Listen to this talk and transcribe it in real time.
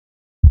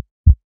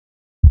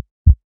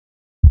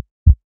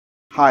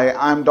Hi,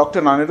 I'm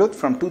Dr. Aniruddha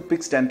from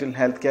Toothpicks Dental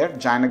Healthcare,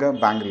 Jayanagar,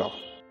 Bangalore.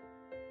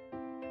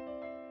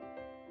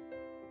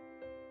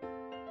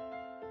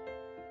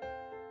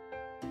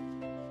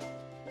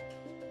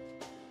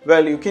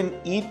 Well, you can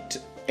eat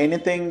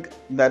anything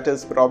that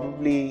is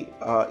probably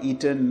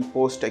eaten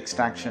post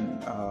extraction,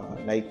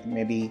 like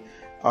maybe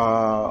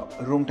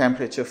room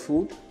temperature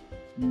food,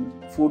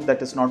 food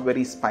that is not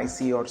very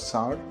spicy or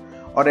sour,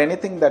 or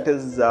anything that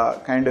is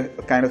kind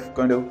of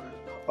going to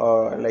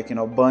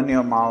burn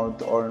your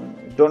mouth, or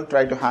don't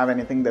try to have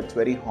anything that's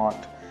very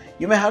hot.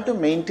 You may have to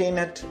maintain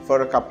it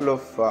for a couple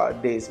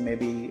of days,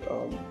 maybe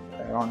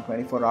around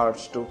 24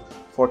 hours to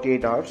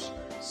 48 hours.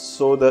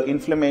 So the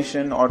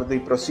inflammation or the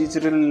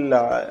procedural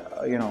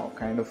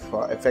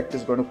effect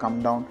is going to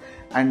come down,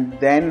 and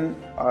then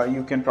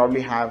you can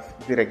probably have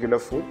the regular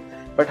food.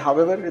 But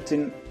however, it's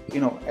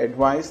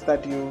advised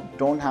that you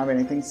don't have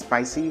anything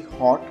spicy,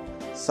 hot,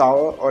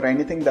 sour, or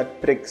anything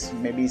that pricks,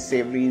 maybe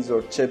savouries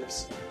or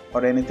chips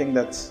or anything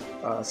that's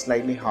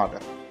slightly harder.